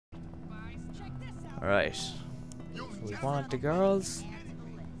Alright. We want the girls.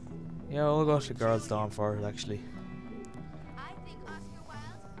 Yeah, we'll go to the girls' dorm first, actually.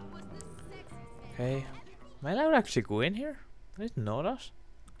 Okay. Am I allowed to actually go in here? I didn't know that.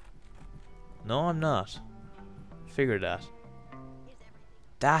 No, I'm not. Figured that.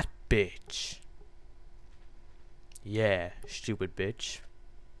 That bitch. Yeah, stupid bitch.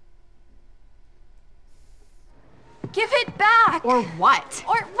 Give it back! Or what?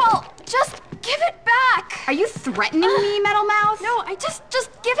 Or, well, just give it back! Are you threatening me, Metal Mouth? No,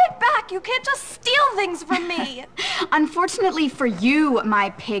 just give it back! You can't just steal things from me! Unfortunately for you,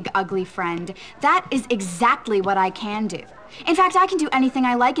 my pig ugly friend, that is exactly what I can do. In fact, I can do anything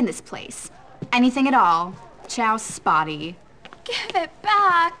I like in this place. Anything at all. Ciao, Spotty. Give it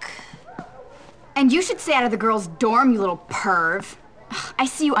back. And you should stay out of the girls' dorm, you little perv. Ugh, I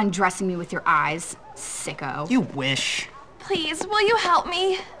see you undressing me with your eyes. Sicko. You wish. Please, will you help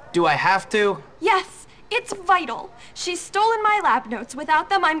me? Do I have to? Yes, it's vital. She's stolen my lab notes. Without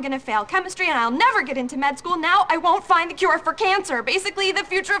them, I'm gonna fail chemistry and I'll never get into med school. Now I won't find the cure for cancer. Basically, the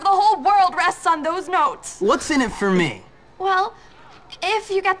future of the whole world rests on those notes. What's in it for me? Well, if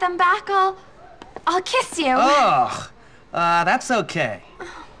you get them back, I'll kiss you. Ugh. That's okay.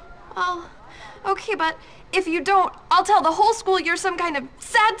 Well, okay, but if you don't, I'll tell the whole school you're some kind of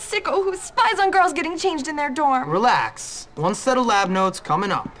sad sicko who spies on girls getting changed in their dorm. Relax. One set of lab notes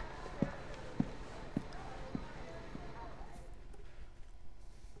coming up.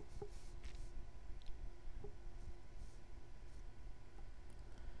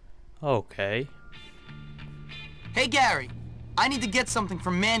 Okay. Hey, Gary. I need to get something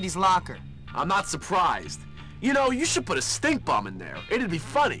from Mandy's locker. I'm not surprised. You know, you should put a stink bomb in there. It'd be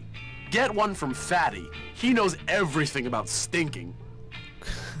funny. Get one from Fatty. He knows everything about stinking.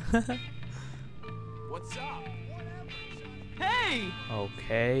 What's up? Hey!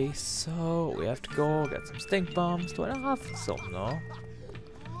 Okay, so we have to go get some stink bombs. Do I not have some? No.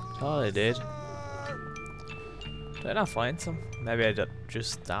 Thought I did. Did I not find some? Maybe I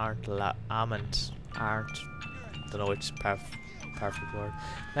just aren't aren't. Don't know which perfect word.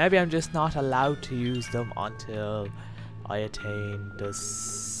 Maybe I'm just not allowed to use them until I attain the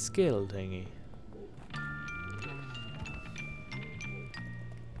skill thingy.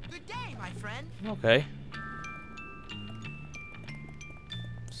 Good day, my friend. Okay.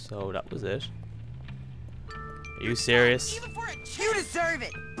 So that was it. Are you serious? You deserve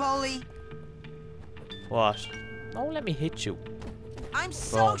it, bully. What? Don't let me hit you. I'm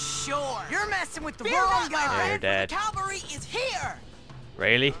so Boom. sure. You're messing with the wrong guy. Yeah, you're dead. Cavalry is here.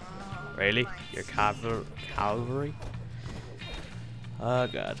 Really? Really? Your cavalry? Oh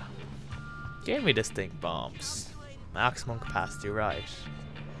god. Give me the stink bombs. Maximum capacity, right.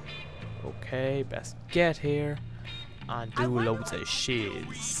 Okay, best get here and do loads of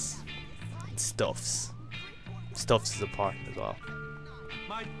shiz. And stuffs. Stuffs is important as well.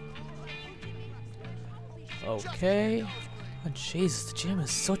 Okay. Oh Jesus, the gym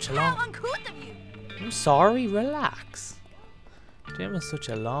is such a long... I'm sorry, relax. The gym is such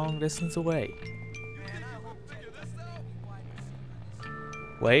a long distance away.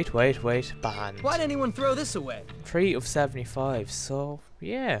 Wait, banned. Why'd anyone throw this away? 3 of 75, so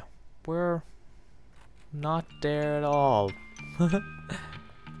yeah, we're not there at all.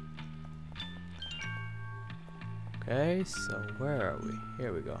 Okay, so where are we?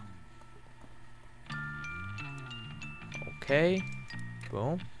 Here we go. Okay,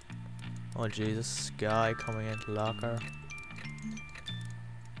 boom. Oh Jesus, guy coming into locker.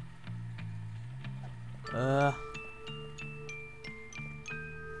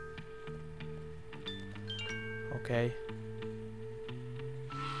 Okay.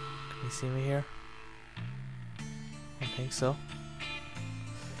 Can you see me here? I don't think so.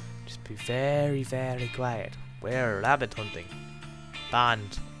 Just be very, very quiet. We're rabbit hunting.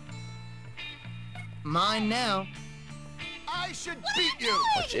 Banned. Mine now. I should beat you!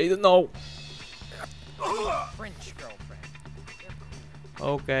 Oh Jesus, no! French girlfriend.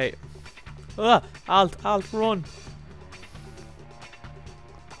 Okay. Alt, run!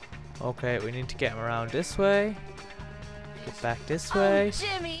 Okay, we need to get him around this way. Get back this way. Oh,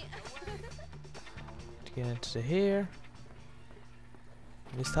 Jimmy! To get into the here.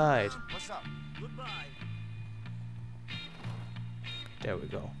 Just hide. What's up? Goodbye. There we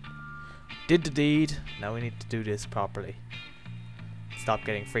go. Did the deed. Now we need to do this properly. Stop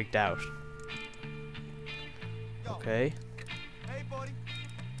getting freaked out. Okay. Hey, buddy.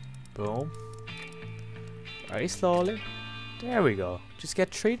 Boom. Very slowly. There we go. Just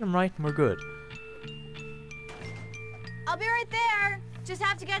treat them right and we're good. I'll be right there. Just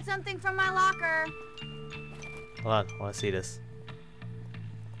have to get something from my locker. Hold on, I want to see this.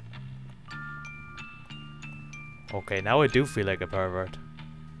 Okay, now I do feel like a pervert.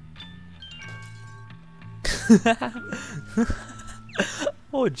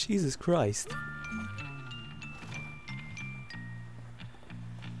 Oh, Jesus Christ.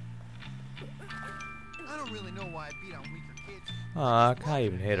 I don't really know why I beat on weaker kids. Oh, I can't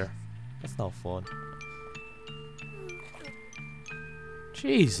even hit her. That's no fun.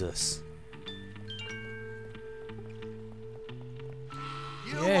 Jesus.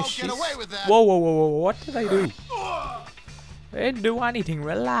 You Yeah, won't she's... get away with that. Whoa, whoa, whoa, whoa, what did I do? I didn't do anything.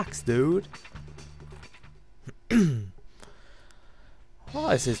 Relax, dude.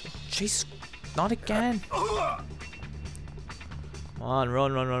 What is this? Jeez, not again. Come on,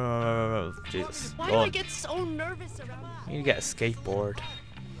 run, run, run, run, run, run. Jesus, Why do I get so nervous around you need to get a skateboard.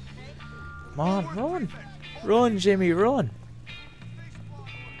 Come on, run. Run, Jimmy, run.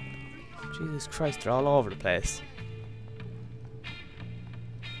 Jesus Christ, they're all over the place.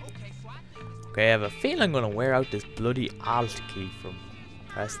 Okay, I have a feeling I'm going to wear out this bloody Alt key from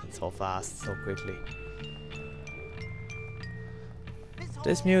pressing so fast, so quickly.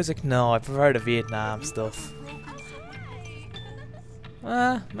 This music, no, I prefer the Vietnam stuff.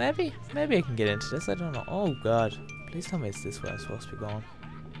 Maybe I can get into this, I don't know. Oh god, please tell me it's this way I'm supposed to be going.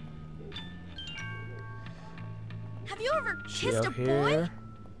 Have you ever She kissed a out boy? here.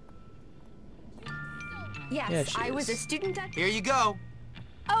 Yes, Yeah, she I was a is. student at... Here you go.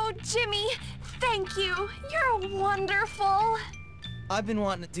 Oh, Jimmy, thank you. You're wonderful. I've been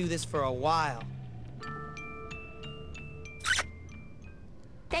wanting to do this for a while.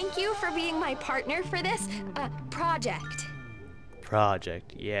 Thank you for being my partner for this, project.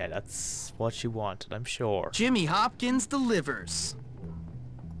 Project, yeah, that's what you wanted, I'm sure. Jimmy Hopkins delivers.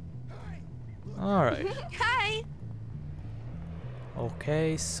 Alright. Hi.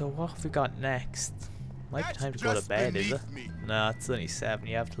 Okay, so what have we got next? Might be time to go to bed, is it? No, it's only 7.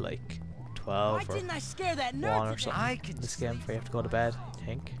 You have to like 12 or 1 I scare that or something in this game before you have to go to bed, I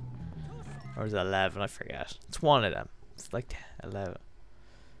think. Or is it 11? I forget. It's one of them. It's like 11.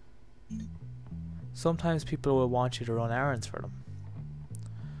 Sometimes people will want you to run errands for them.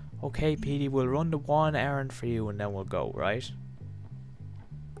 Okay, Petey, we'll run the one errand for you and then we'll go, right?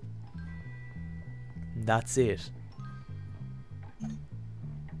 And that's it.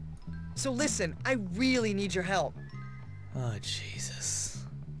 So listen, I really need your help. Oh, Jesus.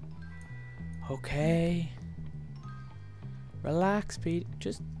 Okay. Relax, Pete.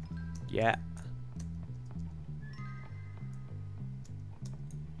 Just... yeah.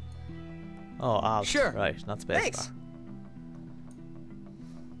 Oh, Alt. Sure. Right, not spacebar. Thanks.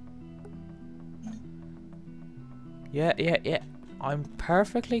 Yeah. I'm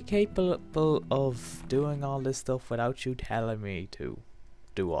perfectly capable of doing all this stuff without you telling me to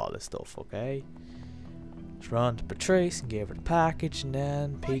do all this stuff, okay? Just run to Patrice and give her the package and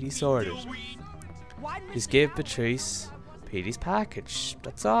then Petey sorted. Just give Patrice Petey's package.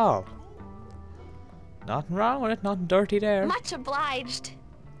 That's all. Nothing wrong with it, nothing dirty there. Much obliged.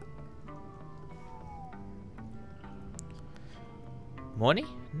 Money?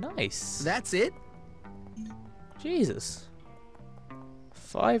 Nice. That's it? Jesus.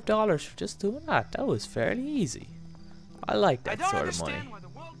 $5 for just doing that. That was fairly easy. I like that sort of money.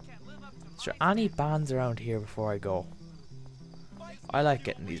 Is there any bands around here before I go? I like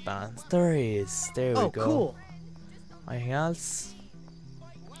getting these bands. There is. There we go. Cool. Anything else?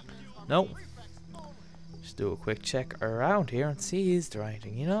 Nope. Just do a quick check around here and see is there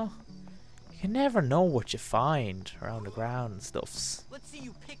anything, you know? You never know what you find around the ground and stuffs. Let's see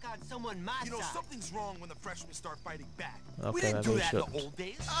you pick on someone my You know, size. something's wrong when the freshmen start fighting back. We Okay, didn't maybe do we that in shouldn't. the old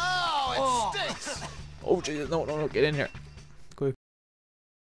days. Oh, it stinks. Oh Jesus, no, get in here. Quick.